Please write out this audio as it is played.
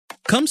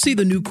Come see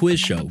the new quiz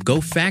show, Go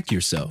Fact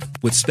Yourself,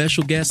 with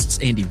special guests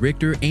Andy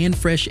Richter and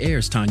Fresh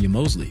Air's Tanya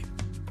Mosley.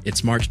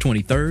 It's March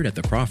 23rd at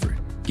the Crawford.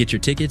 Get your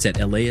tickets at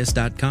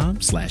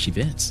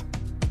LAist.com/events.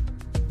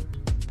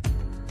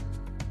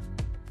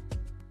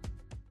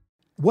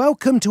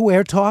 Welcome to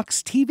Air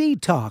Talk's TV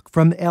Talk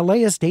from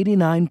LAist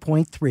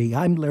 89.3.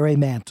 I'm Larry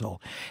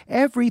Mantle.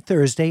 Every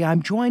Thursday,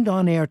 I'm joined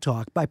on Air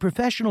Talk by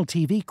professional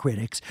TV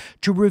critics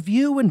to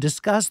review and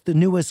discuss the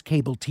newest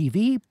cable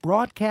TV,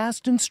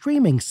 broadcast, and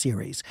streaming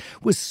series.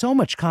 With so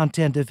much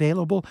content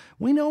available,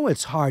 we know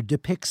it's hard to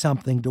pick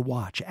something to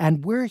watch,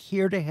 and we're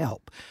here to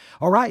help.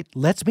 All right,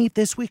 let's meet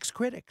this week's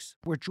critics.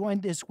 We're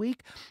joined this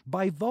week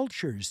by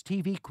Vulture's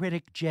TV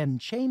critic Jen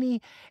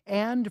Chaney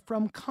and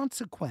from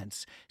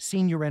Consequence,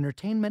 senior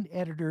entertainment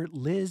editor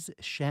Liz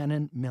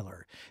Shannon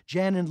Miller.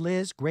 Jen and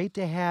Liz, great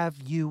to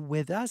have you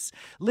with us.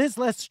 Liz,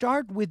 let's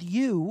start with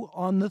you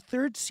on the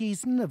third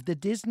season of the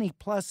Disney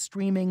Plus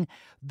streaming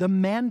The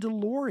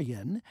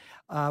Mandalorian,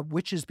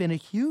 which has been a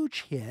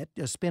huge hit,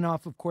 a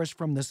spinoff, of course,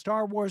 from the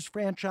Star Wars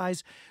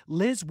franchise.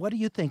 Liz, what do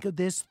you think of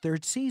this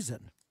third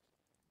season?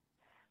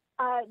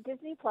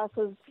 Disney Plus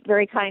was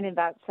very kind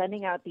about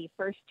sending out the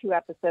first 2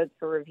 episodes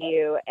for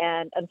review.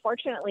 And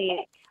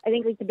unfortunately, I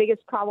think the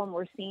biggest problem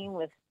we're seeing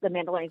with The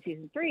Mandalorian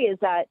Season 3 is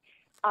that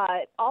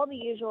all the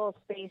usual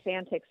space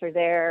antics are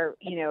there.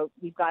 You know,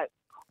 we've got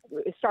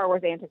Star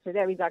Wars antics are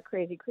there. We've got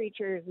crazy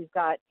creatures. We've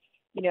got,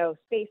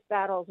 space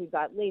battles. We've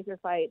got laser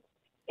fights.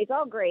 It's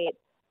all great.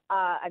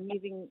 I'm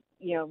using,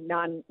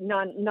 non-canon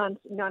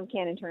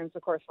terms,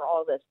 of course, for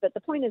all of this. But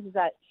the point is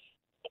that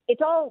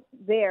it's all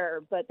there,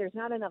 but there's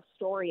not enough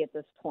story at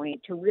this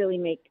point to really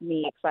make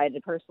me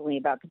excited personally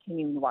about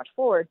continuing to watch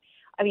forward.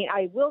 I mean,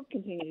 I will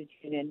continue to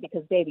tune in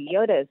because Baby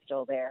Yoda is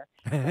still there,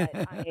 but,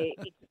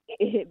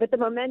 but the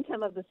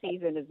momentum of the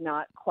season is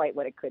not quite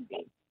what it could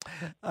be.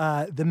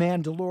 The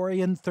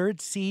Mandalorian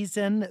third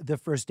season, the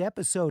first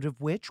episode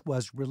of which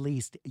was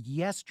released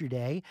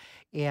yesterday,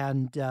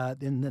 and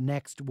then the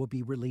next will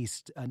be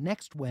released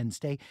next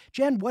Wednesday.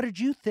 Jen, what did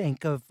you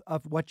think of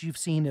what you've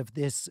seen of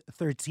this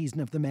third season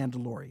of The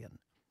Mandalorian?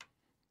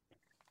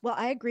 Well,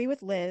 I agree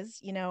with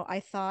Liz. I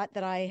thought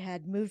that I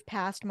had moved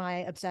past my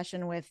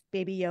obsession with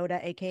Baby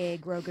Yoda, a.k.a.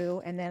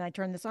 Grogu, and then I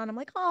turned this on. I'm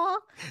like, oh,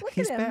 look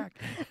at him. Back.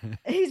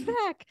 He's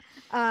back.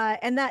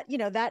 And that,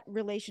 that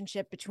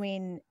relationship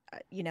between,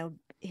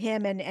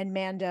 him and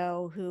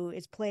Mando, who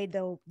is played,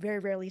 though very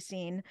rarely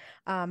seen,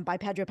 by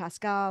Pedro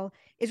Pascal,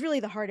 is really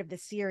the heart of the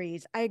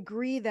series. I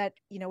agree that,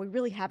 we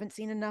really haven't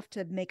seen enough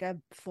to make a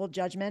full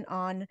judgment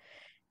on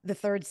the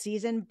third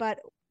season, but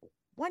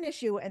one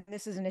issue, and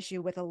this is an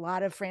issue with a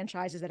lot of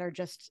franchises that are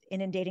just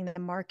inundating the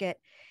market,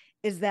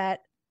 is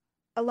that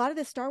a lot of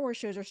the Star Wars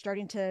shows are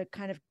starting to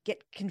kind of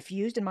get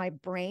confused in my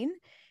brain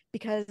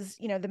because,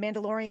 The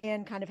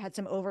Mandalorian kind of had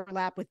some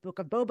overlap with Book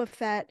of Boba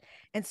Fett.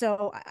 And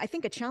so I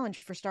think a challenge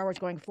for Star Wars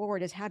going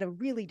forward is how to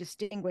really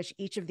distinguish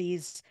each of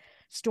these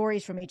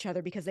stories from each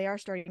other because they are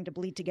starting to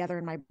bleed together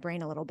in my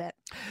brain a little bit.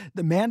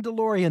 The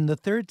Mandalorian, the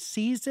third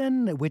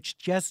season, which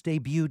just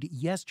debuted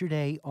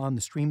yesterday on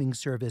the streaming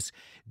service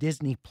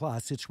Disney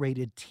Plus. It's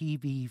rated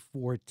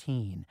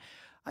TV-14.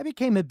 I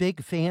became a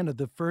big fan of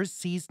the first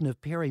season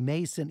of Perry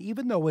Mason,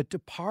 even though it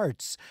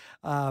departs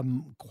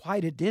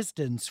quite a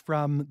distance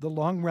from the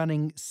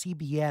long-running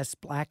CBS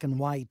black and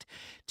white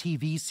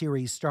TV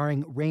series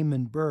starring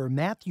Raymond Burr.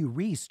 Matthew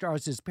Rhys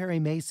stars as Perry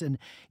Mason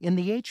in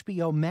the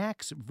HBO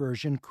Max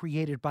version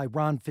created by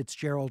Ron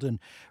Fitzgerald and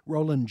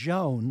Roland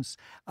Jones.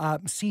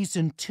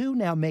 Season 2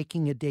 now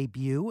making a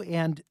debut.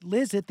 And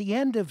Liz, at the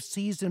end of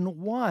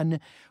season 1,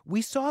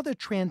 we saw the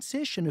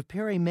transition of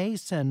Perry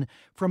Mason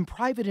from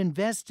private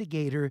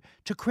investigator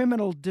to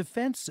criminal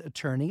defense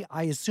attorney.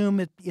 I assume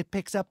it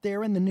picks up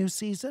there in the new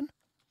season?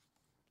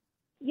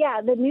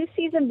 Yeah, the new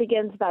season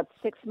begins about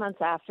 6 months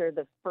after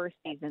the first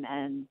season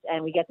ends,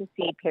 and we get to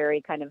see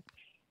Perry kind of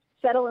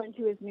settle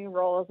into his new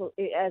role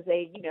as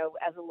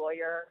a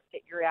lawyer,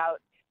 figure out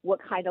what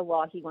kind of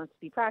law he wants to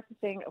be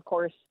practicing. Of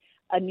course,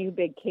 a new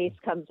big case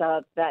comes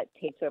up that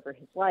takes over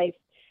his life.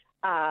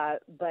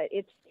 But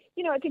it's,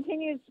 it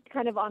continues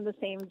kind of on the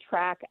same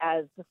track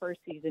as the first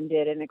season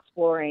did in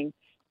exploring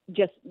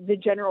just the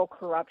general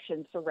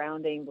corruption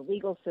surrounding the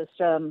legal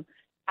system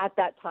at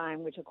that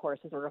time, which, of course,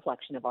 is a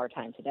reflection of our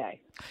time today.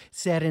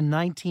 Set in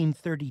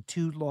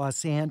 1932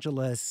 Los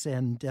Angeles,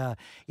 and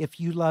if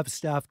you love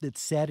stuff that's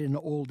set in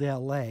old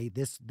L.A.,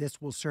 this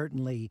will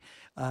certainly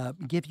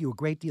give you a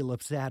great deal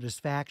of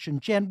satisfaction.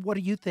 Jen, what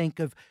do you think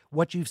of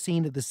what you've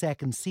seen of the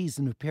second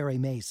season of Perry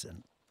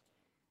Mason?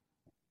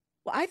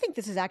 Well, I think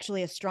this is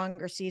actually a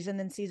stronger season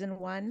than season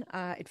 1.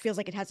 It feels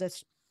like it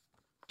has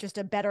just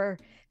a better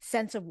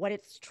sense of what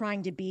it's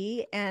trying to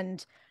be.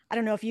 And I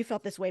don't know if you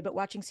felt this way, but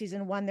watching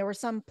season 1, there were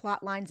some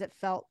plot lines that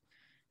felt,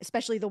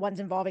 especially the ones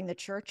involving the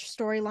church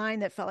storyline,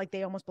 that felt like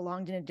they almost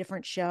belonged in a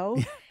different show.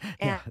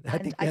 I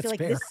think that's feel like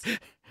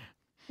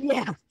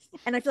fair.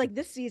 And I feel like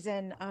this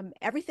season,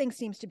 everything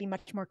seems to be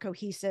much more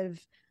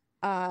cohesive.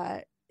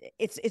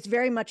 it's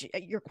very much,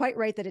 you're quite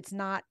right that it's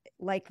not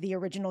like the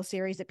original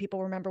series that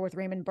people remember with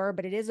Raymond Burr,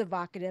 but it is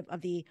evocative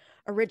of the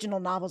original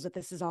novels that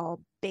this is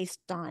all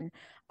based on.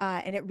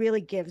 And it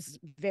really gives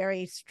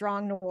very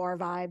strong noir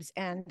vibes.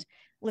 And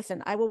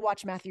listen, I will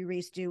watch Matthew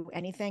Rhys do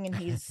anything, and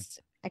he's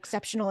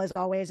exceptional as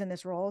always in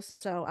this role.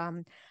 So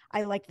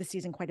I like the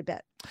season quite a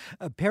bit.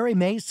 Perry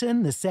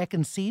Mason, the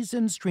second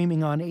season,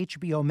 streaming on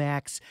HBO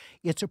Max.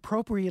 It's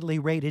appropriately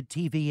rated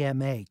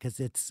TVMA because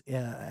it's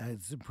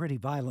pretty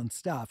violent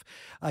stuff.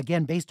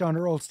 Again, based on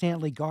Earl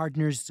Stanley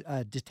Gardner's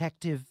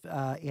detective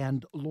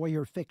and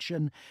lawyer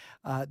fiction.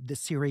 The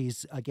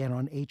series, again,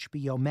 on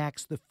HBO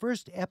Max. The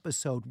first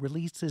episode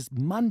releases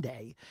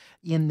Monday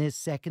in this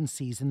second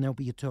season. There'll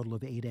be a total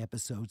of 8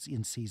 episodes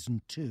in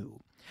season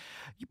 2.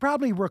 You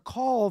probably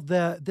recall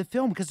the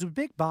film because of a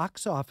big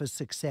box office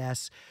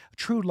success,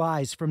 True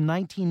Lies from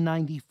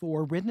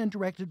 1994, written and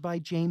directed by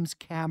James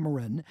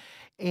Cameron.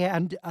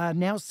 And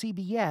now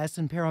CBS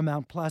and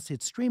Paramount Plus,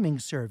 its streaming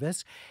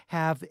service,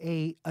 have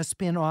a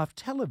spin-off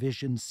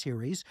television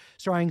series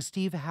starring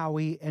Steve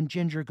Howey and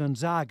Ginger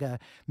Gonzaga.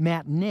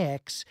 Matt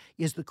Nix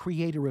is the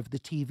creator of the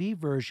TV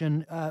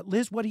version.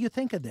 Liz, what do you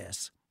think of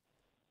this?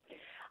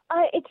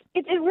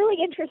 It's a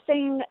really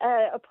interesting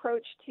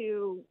approach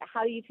to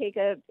how you take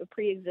a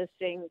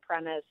pre-existing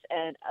premise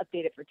and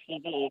update it for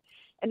TV.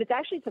 And it's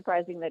actually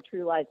surprising that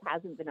True Lies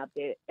hasn't been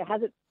updated.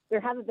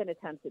 There hasn't been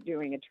attempts at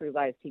doing a True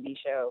Lies TV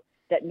show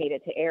that made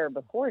it to air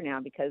before now,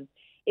 because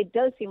it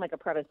does seem like a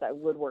premise that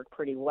would work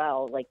pretty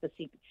well. Like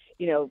Secret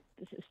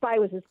Spy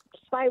with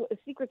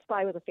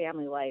a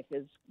Family Life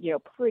is,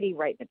 pretty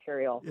right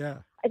material. Yeah.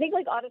 I think,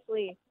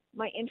 honestly,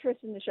 my interest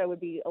in the show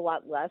would be a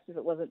lot less if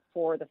it wasn't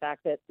for the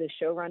fact that the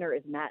showrunner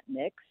is Matt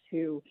Nix,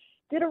 who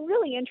did a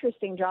really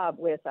interesting job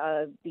with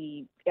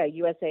the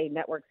USA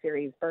Network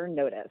series Burn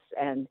Notice.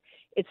 And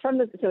it's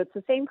it's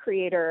the same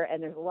creator,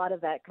 and there's a lot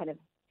of that kind of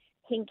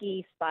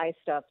hinky spy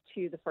stuff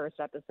to the first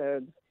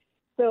episodes.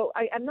 So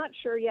I'm not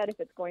sure yet if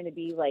it's going to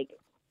be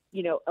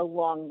a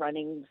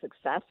long-running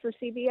success for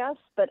CBS,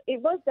 but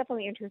it was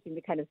definitely interesting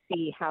to kind of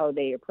see how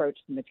they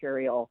approached the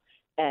material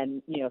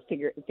and,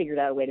 figured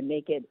out a way to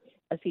make it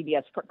a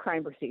CBS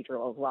crime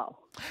procedural as well.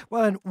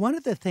 Well, and one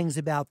of the things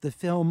about the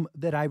film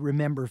that I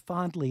remember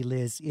fondly,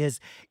 Liz, is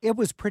it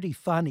was pretty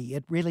funny.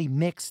 It really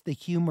mixed the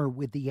humor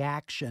with the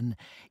action.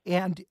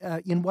 And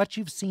in what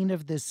you've seen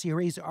of this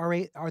series,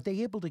 are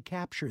they able to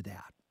capture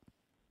that?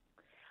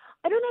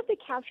 I don't know if they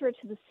capture it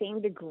to the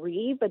same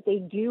degree, but they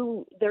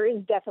do. There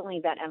is definitely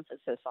that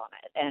emphasis on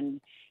it.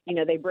 And,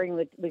 they bring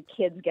the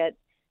kids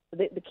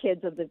the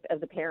kids of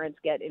the parents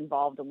get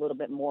involved a little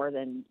bit more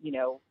than,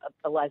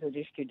 Eliza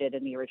Dushku did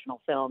in the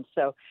original film.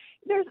 So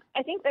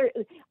I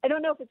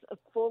don't know if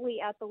it's fully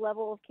at the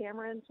level of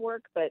Cameron's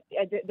work, but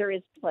there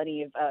is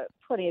plenty of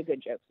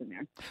good jokes in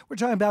there. We're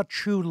talking about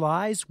True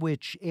Lies,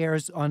 which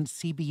airs on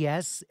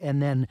CBS,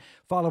 and then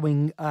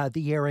following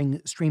the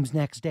airing streams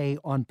next day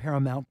on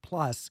Paramount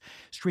Plus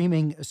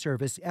streaming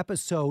service.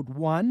 Episode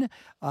 1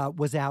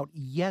 was out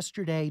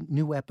yesterday.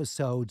 New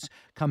episodes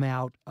come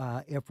out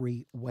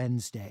every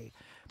Wednesday.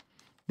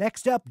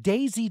 Next up,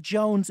 Daisy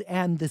Jones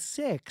and the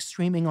Six,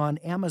 streaming on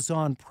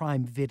Amazon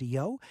Prime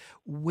Video,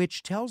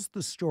 which tells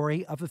the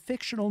story of a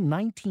fictional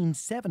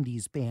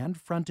 1970s band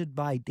fronted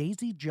by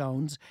Daisy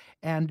Jones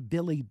and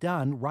Billy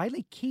Dunn.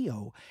 Riley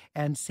Keough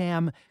and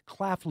Sam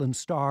Claflin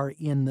star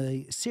in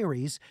the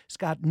series.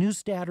 Scott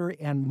Neustadter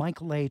and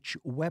Michael H.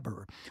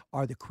 Weber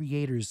are the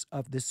creators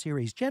of the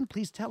series. Jen,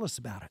 please tell us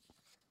about it.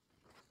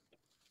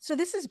 So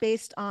this is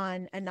based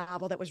on a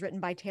novel that was written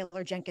by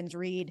Taylor Jenkins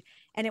Reid,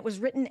 and it was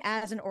written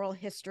as an oral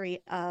history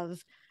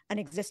of an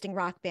existing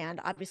rock band.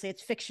 Obviously,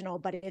 it's fictional,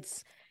 but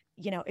it's,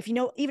 if you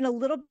know even a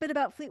little bit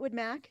about Fleetwood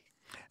Mac,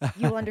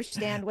 you'll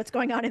understand what's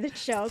going on in the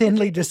show.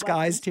 Thinly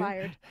disguised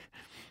here.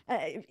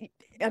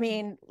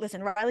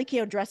 Listen, Riley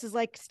Keough dresses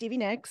like Stevie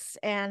Nicks,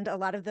 and a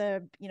lot of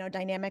the,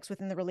 dynamics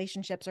within the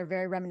relationships are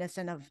very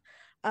reminiscent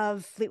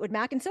of Fleetwood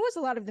Mac, and so is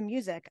a lot of the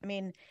music.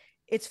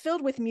 It's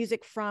filled with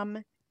music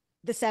from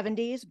the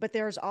 70s, but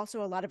there's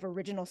also a lot of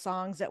original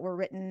songs that were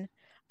written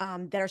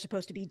that are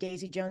supposed to be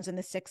Daisy Jones and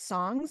the Six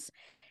songs.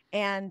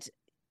 And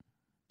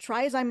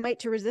try as I might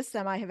to resist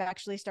them, I have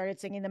actually started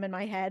singing them in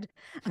my head.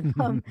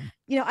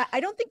 I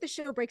don't think the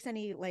show breaks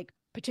any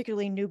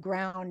particularly new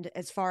ground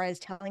as far as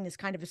telling this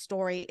kind of a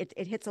story.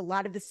 It hits a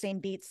lot of the same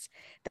beats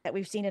that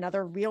we've seen in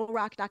other real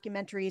rock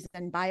documentaries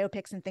and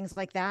biopics and things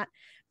like that.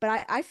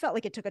 But I felt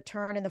like it took a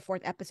turn in the 4th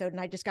episode, and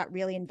I just got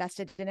really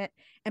invested in it,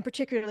 and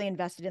particularly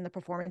invested in the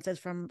performances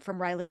from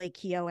Riley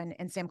Keough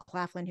and Sam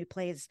Claflin, who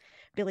plays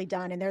Billy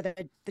Dunn. And they're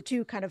the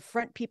two kind of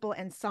front people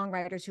and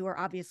songwriters who are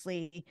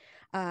obviously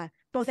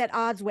both at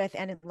odds with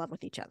and in love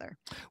with each other.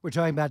 We're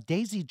talking about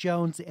Daisy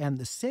Jones and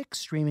the Six,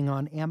 streaming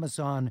on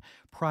Amazon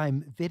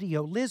Prime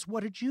Video. Liz,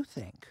 what did you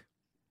think?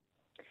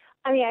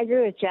 I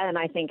agree with Jen.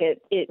 I think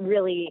it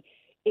really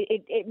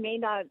it may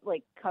not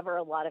cover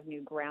a lot of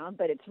new ground,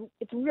 but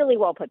it's really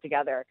well put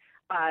together.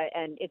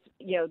 And it's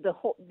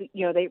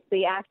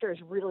the actors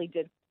really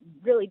did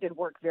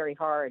work very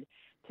hard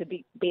to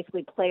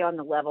basically play on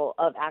the level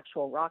of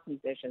actual rock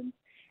musicians.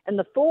 And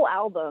the full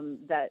album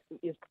that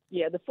is,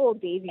 the full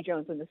Daisy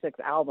Jones and the Six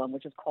album,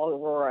 which is called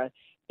Aurora,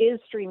 is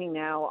streaming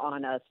now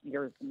on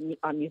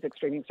on music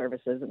streaming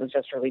services. It was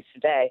just released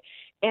today,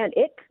 and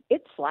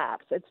it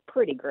slaps. It's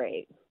pretty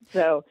great.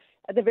 So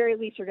at the very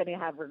least, you're going to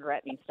have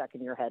Regret Me stuck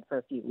in your head for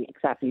a few weeks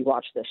after you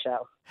watch the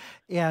show.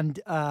 And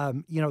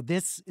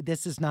this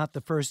is not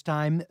the first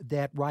time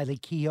that Riley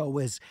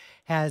Keough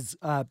has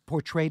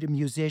portrayed a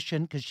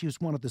musician, because she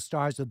was one of the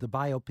stars of the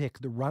biopic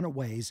The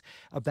Runaways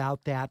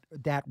about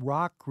that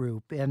rock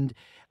group. And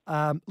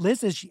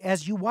Liz,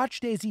 as you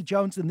watch Daisy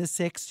Jones and the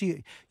Six,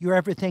 you're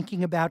ever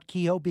thinking about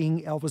Keough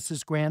being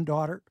Elvis's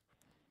granddaughter?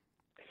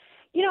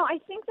 I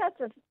think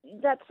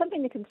that's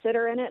something to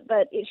consider in it,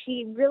 but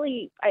she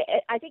really,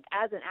 I think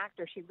as an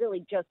actor, she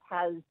really just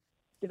has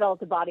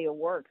developed a body of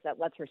work that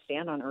lets her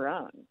stand on her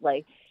own.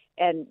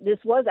 And this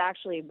was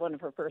actually one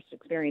of her first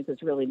experiences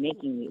really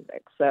making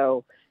music.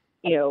 So,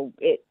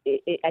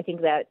 I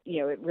think that,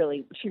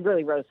 she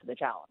really rose to the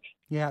challenge.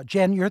 Yeah.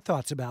 Jen, your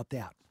thoughts about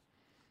that?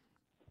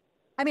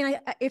 I mean,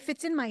 if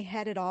it's in my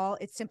head at all,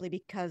 it's simply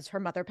because her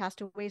mother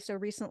passed away so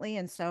recently.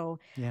 And so,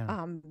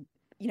 yeah.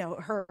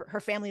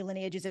 Her family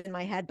lineage is in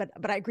my head,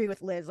 but I agree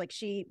with Liz.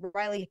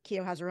 Riley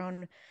Keough has her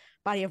own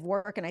body of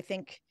work, and I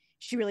think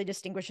she really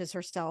distinguishes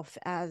herself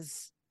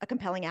as a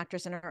compelling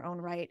actress in her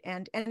own right.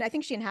 And I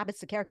think she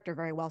inhabits the character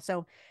very well.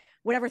 So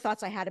whatever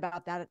thoughts I had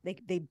about that,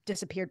 they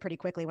disappeared pretty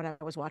quickly when I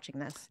was watching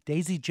this.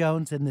 Daisy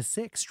Jones and the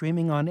Six,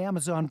 streaming on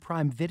Amazon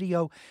Prime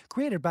Video,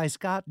 created by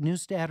Scott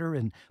Neustadter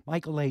and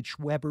Michael H.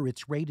 Weber.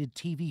 It's rated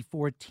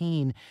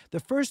TV-14. The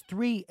first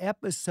 3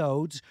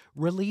 episodes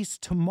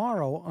released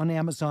tomorrow on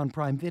Amazon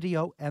Prime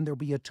Video, and there'll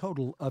be a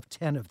total of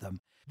 10 of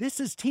them.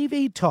 This is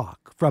TV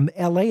Talk from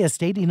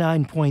LAist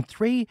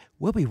 89.3.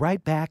 We'll be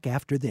right back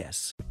after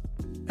this.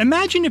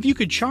 Imagine if you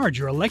could charge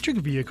your electric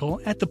vehicle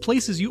at the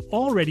places you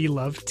already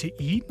love to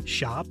eat,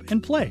 shop,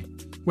 and play.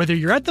 Whether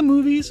you're at the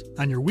movies,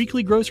 on your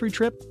weekly grocery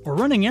trip, or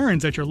running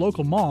errands at your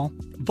local mall,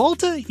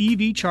 Volta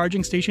EV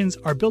charging stations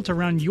are built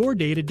around your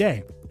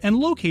day-to-day and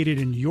located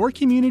in your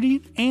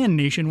community and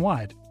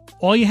nationwide.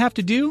 All you have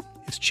to do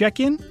is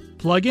check in,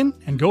 plug in,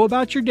 and go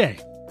about your day.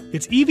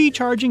 It's EV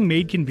charging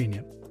made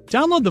convenient.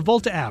 Download the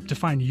Volta app to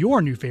find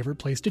your new favorite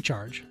place to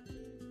charge.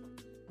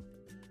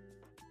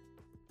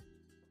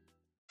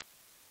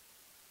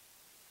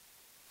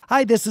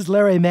 Hi, this is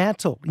Larry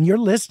Mantle, and you're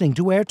listening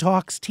to Air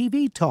Talk's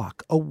TV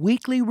Talk, a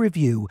weekly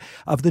review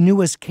of the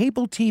newest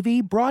cable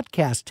TV,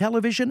 broadcast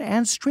television,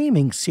 and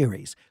streaming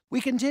series.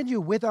 We continue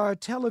with our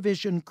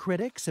television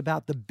critics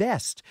about the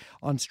best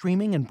on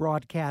streaming and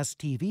broadcast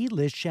TV.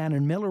 Liz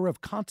Shannon Miller of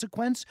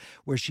Consequence,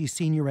 where she's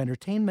senior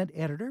entertainment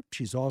editor.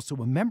 She's also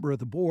a member of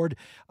the board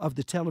of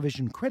the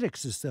Television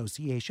Critics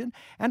Association.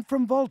 And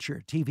from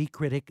Vulture, TV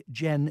critic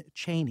Jen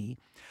Chaney.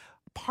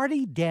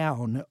 Party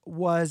Down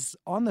was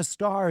on the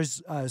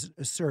Starz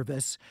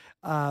service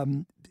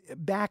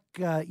back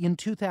in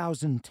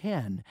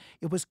 2010.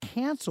 It was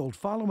canceled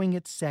following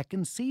its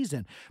second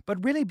season,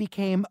 but really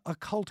became a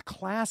cult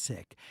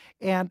classic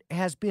and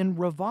has been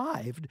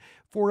revived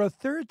for a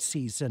third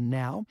season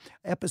now.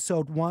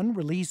 Episode 1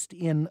 released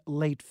in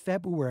late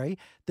February.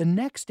 The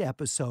next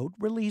episode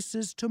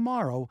releases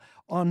tomorrow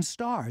on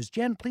Starz.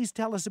 Jen, please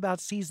tell us about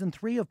season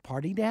 3 of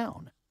Party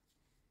Down.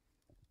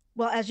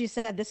 Well, as you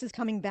said, this is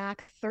coming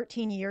back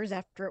 13 years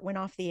after it went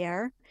off the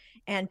air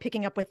and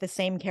picking up with the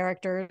same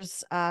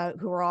characters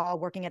who are all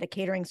working at a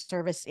catering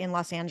service in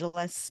Los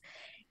Angeles.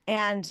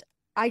 And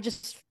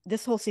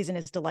this whole season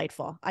is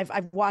delightful.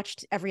 I've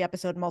watched every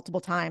episode multiple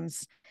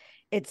times.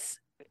 It's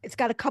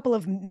got a couple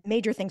of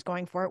major things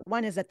going for it.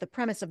 One is that the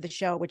premise of the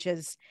show, which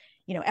is,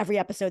 every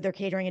episode they're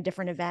catering a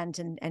different event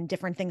and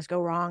different things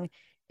go wrong.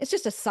 It's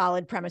just a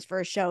solid premise for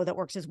a show that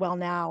works as well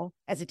now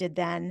as it did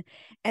then.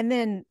 And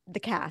then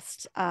the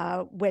cast,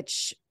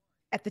 which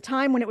at the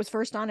time when it was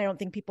first on, I don't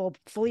think people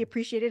fully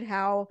appreciated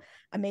how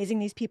amazing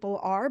these people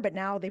are, but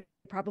now they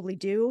probably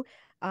do.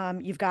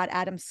 You've got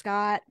Adam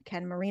Scott,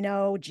 Ken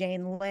Marino,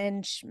 Jane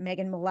Lynch,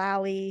 Megan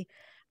Mullally,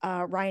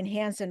 Ryan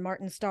Hansen,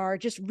 Martin Starr,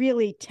 just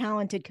really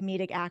talented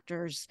comedic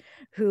actors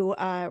who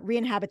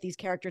re-inhabit these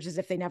characters as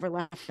if they never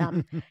left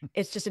them.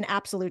 It's just an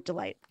absolute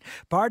delight.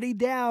 Party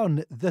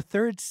Down, the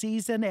third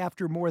season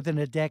after more than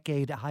a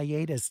decade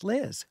hiatus.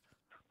 Liz?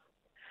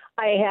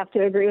 I have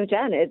to agree with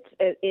Jen. It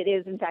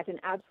is, in fact, an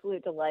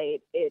absolute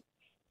delight. It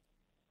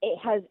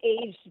has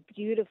aged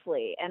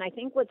beautifully. And I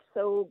think what's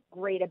so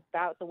great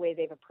about the way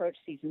they've approached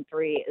season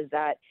 3 is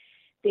that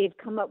they've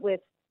come up with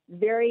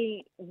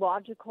very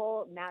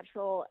logical,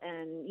 natural,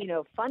 and,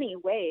 funny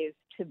ways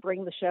to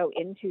bring the show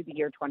into the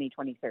year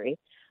 2023.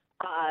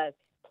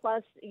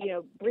 Plus,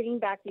 bringing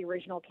back the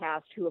original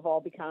cast who have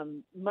all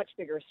become much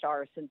bigger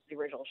stars since the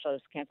original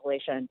show's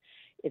cancellation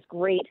is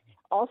great.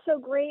 Also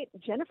great,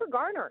 Jennifer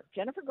Garner.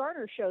 Jennifer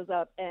Garner shows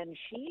up and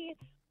she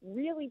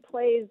really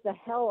plays the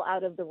hell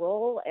out of the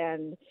role,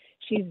 and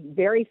she's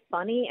very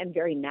funny and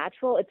very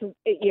natural. It's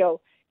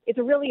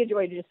a really a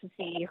joy just to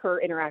see her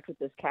interact with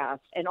this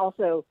cast, and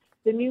also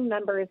the new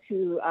members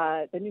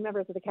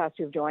of the cast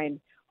who have joined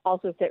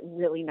also fit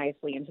really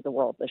nicely into the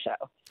world of the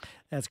show.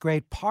 That's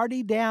great.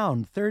 Party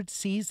Down, third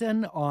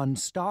season on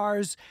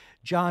Starz.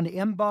 John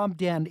Embaum,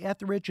 Dan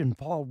Etheridge, and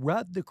Paul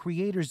Rudd, the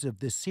creators of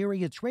the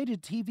series. It's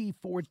rated TV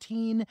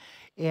 14,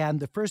 and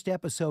the first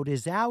episode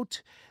is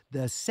out.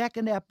 The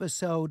second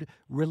episode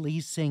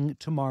releasing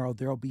tomorrow.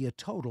 There'll be a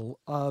total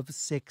of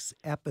 6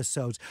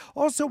 episodes.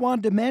 Also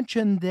wanted to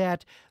mention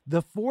that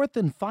the fourth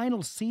and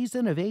final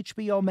season of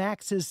HBO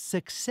Max's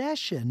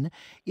Succession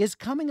is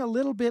coming a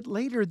little bit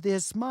later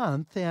this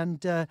month.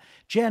 And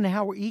Jen,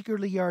 how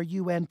eagerly are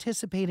you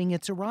anticipating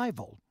its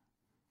arrival?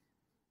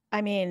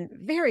 I mean,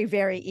 very,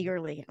 very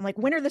eagerly. I'm like,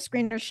 when are the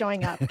screeners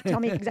showing up? Tell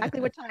me exactly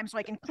what time so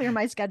I can clear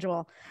my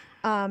schedule.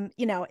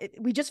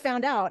 We just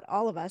found out,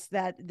 all of us,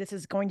 that this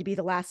is going to be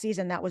the last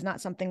season. That was not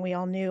something we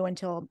all knew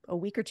until a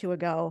week or two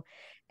ago.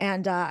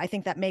 And I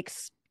think that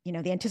makes,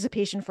 the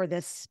anticipation for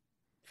this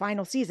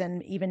final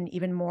season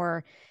even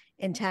more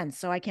intense.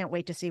 So I can't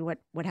wait to see what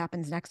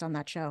happens next on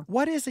that show.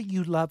 What is it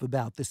you love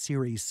about the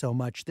series so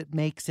much that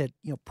makes it,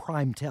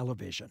 prime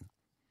television?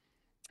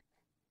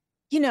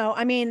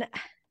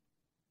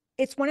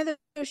 It's one of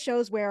those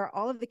shows where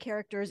all of the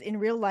characters in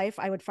real life,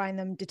 I would find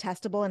them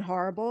detestable and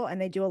horrible, and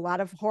they do a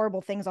lot of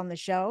horrible things on the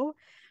show,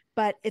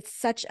 but it's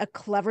such a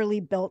cleverly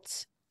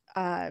built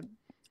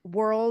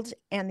world,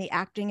 and the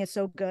acting is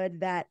so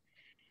good that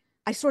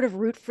I sort of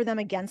root for them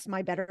against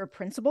my better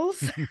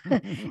principles.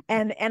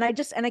 I'm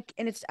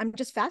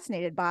just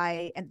fascinated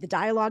by, and the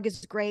dialogue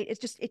is great.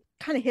 It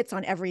kind of hits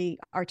on every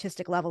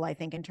artistic level, I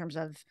think, in terms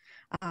of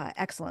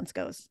excellence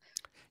goes.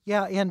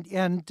 Yeah,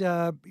 and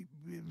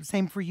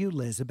same for you,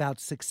 Liz, about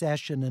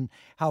Succession, and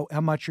how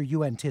much are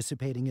you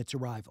anticipating its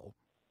arrival?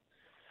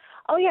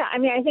 Oh yeah,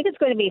 I think it's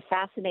going to be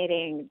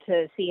fascinating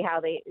to see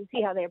how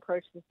they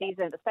approach the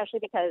season,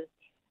 especially because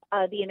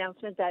the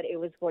announcement that it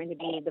was going to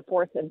be the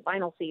fourth and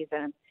final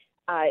season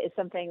is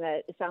something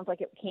that it sounds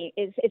like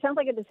it sounds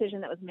like a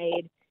decision that was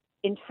made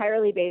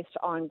entirely based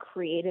on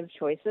creative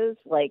choices.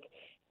 Like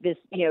this,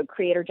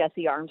 creator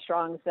Jesse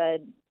Armstrong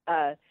said,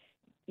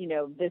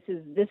 this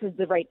is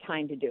the right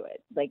time to do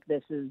it. Like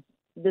this is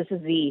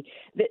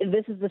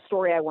the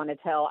story I want to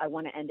tell. I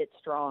want to end it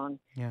strong.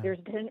 Yeah. There's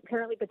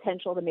currently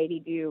potential to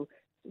maybe do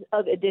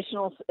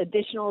additional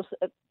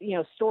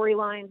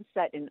storylines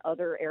set in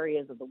other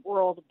areas of the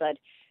world. But,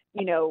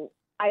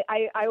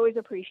 I always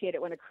appreciate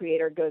it when a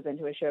creator goes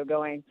into a show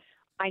going,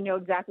 I know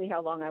exactly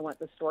how long I want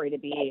the story to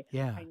be.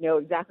 Yeah. I know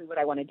exactly what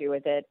I want to do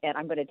with it, and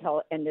I'm going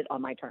to end it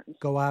on my terms.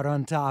 Go out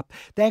on top.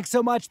 Thanks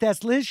so much.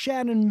 That's Liz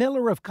Shannon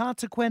Miller of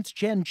Consequence,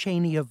 Jen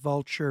Chaney of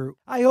Vulture.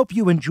 I hope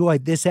you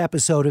enjoyed this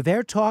episode of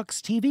Air Talk's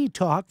TV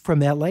Talk from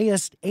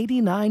LAist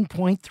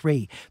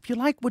 89.3. If you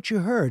like what you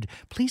heard,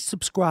 please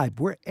subscribe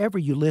wherever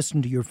you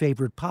listen to your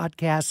favorite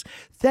podcasts.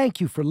 Thank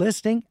you for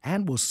listening,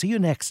 and we'll see you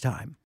next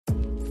time.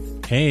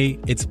 Hey,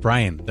 it's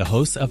Brian, the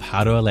host of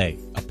How to LA,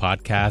 a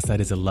podcast that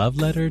is a love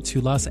letter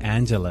to Los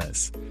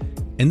Angeles.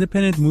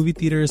 Independent movie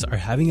theaters are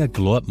having a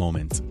glow-up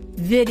moment.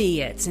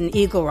 Vidiots and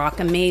Eagle Rock,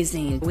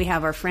 amazing. We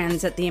have our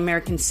friends at the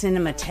American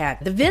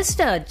Cinematheque. The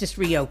Vista just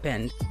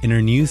reopened. In our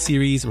new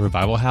series,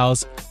 Revival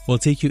House, we'll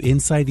take you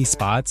inside these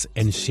spots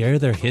and share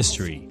their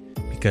history.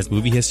 Because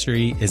movie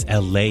history is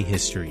LA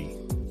history.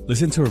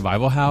 Listen to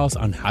Revival House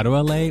on How to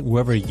LA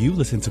wherever you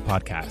listen to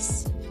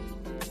podcasts.